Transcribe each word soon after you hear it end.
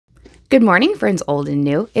Good morning, friends old and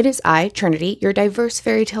new. It is I, Trinity, your diverse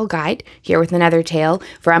fairy tale guide, here with another tale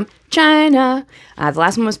from China. The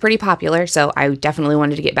last one was pretty popular, so I definitely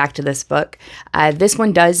wanted to get back to this book. This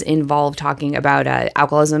one does involve talking about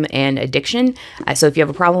alcoholism and addiction, so if you have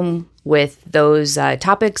a problem with those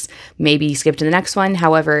topics, maybe skip to the next one.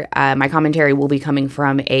 However, my commentary will be coming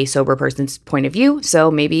from a sober person's point of view,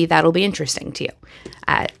 so maybe that'll be interesting to you.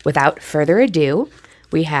 Without further ado,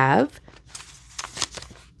 we have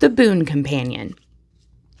The Boon Companion.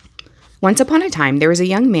 Once upon a time, there was a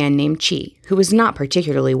young man named Chi, who was not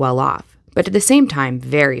particularly well off, but at the same time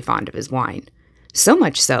very fond of his wine. So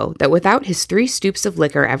much so that without his 3 stoops of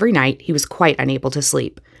liquor every night, he was quite unable to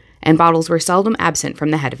sleep, and bottles were seldom absent from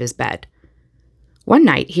the head of his bed. One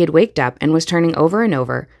night he had waked up and was turning over and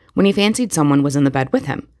over when he fancied someone was in the bed with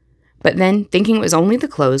him. But then, thinking it was only the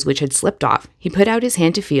clothes which had slipped off, he put out his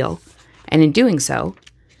hand to feel, and in doing so,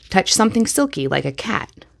 touched something silky like a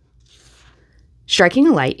cat. Striking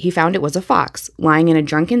a light, he found it was a fox, lying in a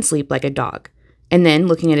drunken sleep like a dog, and then,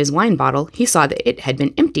 looking at his wine bottle, he saw that it had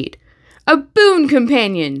been emptied. "A boon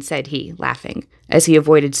companion," said he, laughing, as he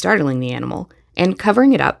avoided startling the animal, and,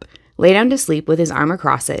 covering it up, lay down to sleep with his arm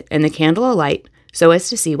across it and the candle alight so as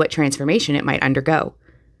to see what transformation it might undergo.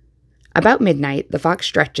 About midnight, the fox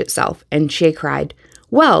stretched itself, and Che cried,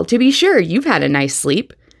 "Well, to be sure, you've had a nice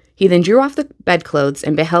sleep." He then drew off the bedclothes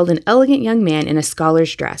and beheld an elegant young man in a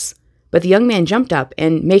scholar's dress. But the young man jumped up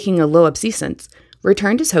and, making a low obeisance,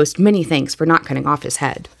 returned his host many thanks for not cutting off his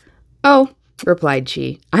head. "Oh," replied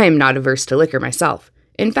Chi, "I am not averse to liquor myself.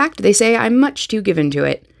 In fact, they say I'm much too given to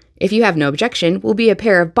it. If you have no objection, we'll be a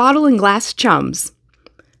pair of bottle and glass chums."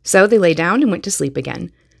 So they lay down and went to sleep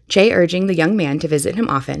again, Che urging the young man to visit him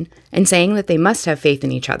often, and saying that they must have faith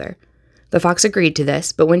in each other. The fox agreed to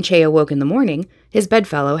this, but when Che awoke in the morning, his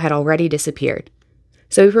bedfellow had already disappeared.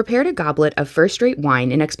 So he prepared a goblet of first-rate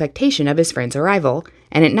wine in expectation of his friend's arrival,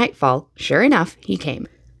 and at nightfall, sure enough, he came.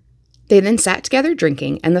 They then sat together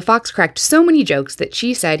drinking, and the fox cracked so many jokes that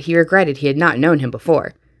Chi said he regretted he had not known him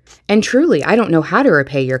before. "And truly, I don't know how to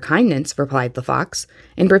repay your kindness," replied the fox,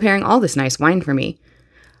 "in preparing all this nice wine for me."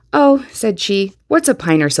 "Oh," said Chi, "what's a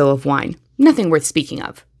pint or so of wine? Nothing worth speaking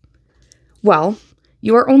of." "Well,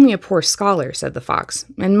 you are only a poor scholar," said the fox,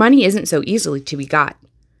 "and money isn't so easily to be got.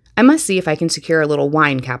 I must see if I can secure a little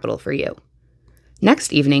wine capital for you."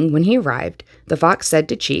 Next evening, when he arrived, the fox said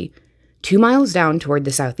to Chi, "2 miles down toward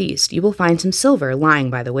the southeast, you will find some silver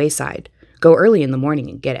lying by the wayside. Go early in the morning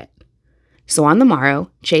and get it." So on the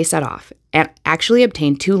morrow, Che set off, and actually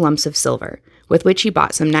obtained 2 lumps of silver, with which he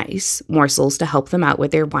bought some nice morsels to help them out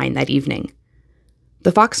with their wine that evening.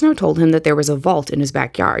 The fox now told him that there was a vault in his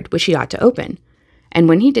backyard, which he ought to open, and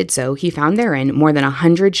when he did so, he found therein more than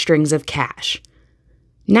 100 strings of cash.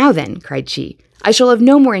 "Now then," cried Chi, "I shall have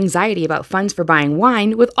no more anxiety about funds for buying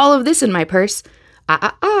wine, with all of this in my purse."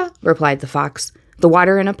 "Ah," replied the fox, "the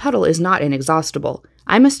water in a puddle is not inexhaustible.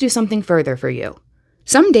 I must do something further for you."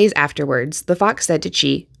 Some days afterwards, the fox said to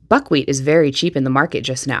Chi, "Buckwheat is very cheap in the market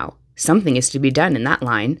just now. Something is to be done in that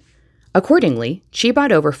line." Accordingly, Chi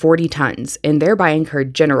bought over 40 tons, and thereby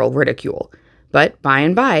incurred general ridicule. But by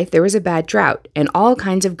and by, there was a bad drought, and all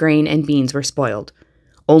kinds of grain and beans were spoiled.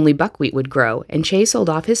 Only buckwheat would grow, and Che sold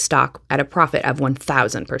off his stock at a profit of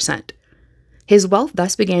 1,000%. His wealth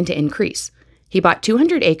thus began to increase. He bought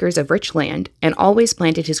 200 acres of rich land, and always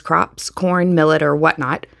planted his crops, corn, millet, or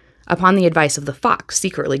whatnot, upon the advice of the fox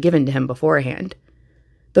secretly given to him beforehand.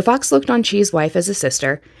 The fox looked on Chi's wife as a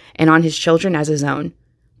sister, and on his children as his own,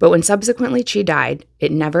 but when subsequently Chi died,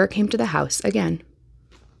 it never came to the house again.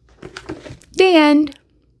 The end.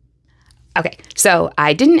 Okay, so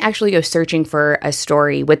I didn't actually go searching for a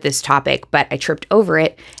story with this topic, but I tripped over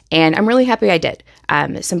it, and I'm really happy I did.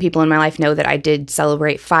 Some people in my life know that I did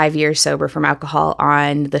celebrate 5 years sober from alcohol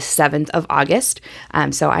on the 7th of August.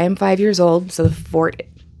 So I am 5 years old, so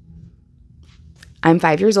I'm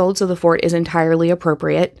 5 years old, so the fort is entirely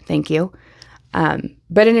appropriate. Thank you.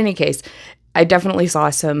 But in any case, I definitely saw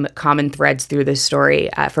some common threads through this story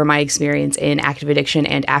from my experience in active addiction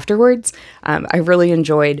and afterwards. I really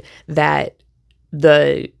enjoyed that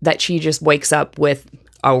she just wakes up with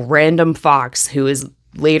a random fox who is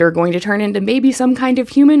later going to turn into maybe some kind of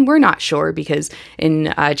human. We're not sure, because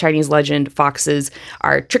in Chinese legend, foxes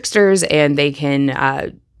are tricksters and they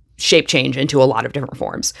can shape change into a lot of different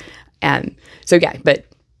forms. So yeah, but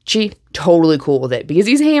Chi totally cool with it because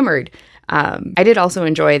he's hammered. I did also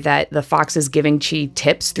enjoy that the fox is giving Chi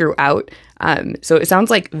tips throughout. So it sounds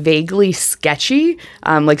like vaguely sketchy,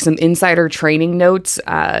 like some insider training notes,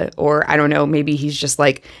 or I don't know, maybe he's just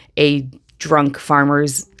like a drunk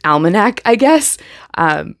farmer's almanac, I guess.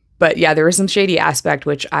 But yeah, there was some shady aspect,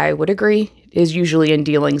 which I would agree is usually in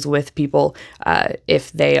dealings with people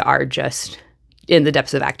if they are just in the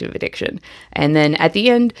depths of active addiction. And then at the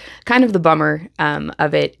end, kind of the bummer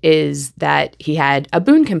of it is that he had a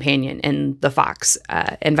boon companion in the fox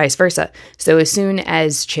and vice versa. So as soon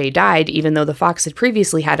as Che died, even though the fox had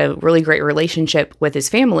previously had a really great relationship with his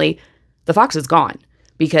family, the fox is gone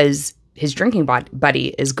because his drinking buddy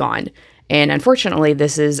is gone. And unfortunately,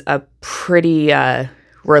 this is a pretty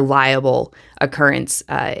reliable occurrence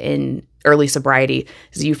in early sobriety.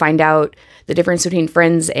 So you find out the difference between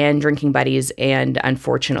friends and drinking buddies, and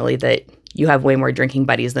unfortunately that you have way more drinking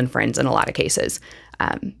buddies than friends in a lot of cases.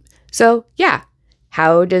 So yeah,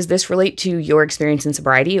 how does this relate to your experience in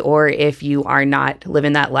sobriety? Or if you are not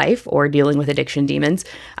living that life or dealing with addiction demons,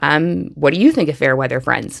 what do you think of fair weather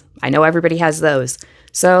friends? I know everybody has those.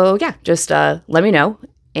 So yeah, just let me know,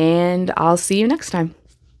 and I'll see you next time.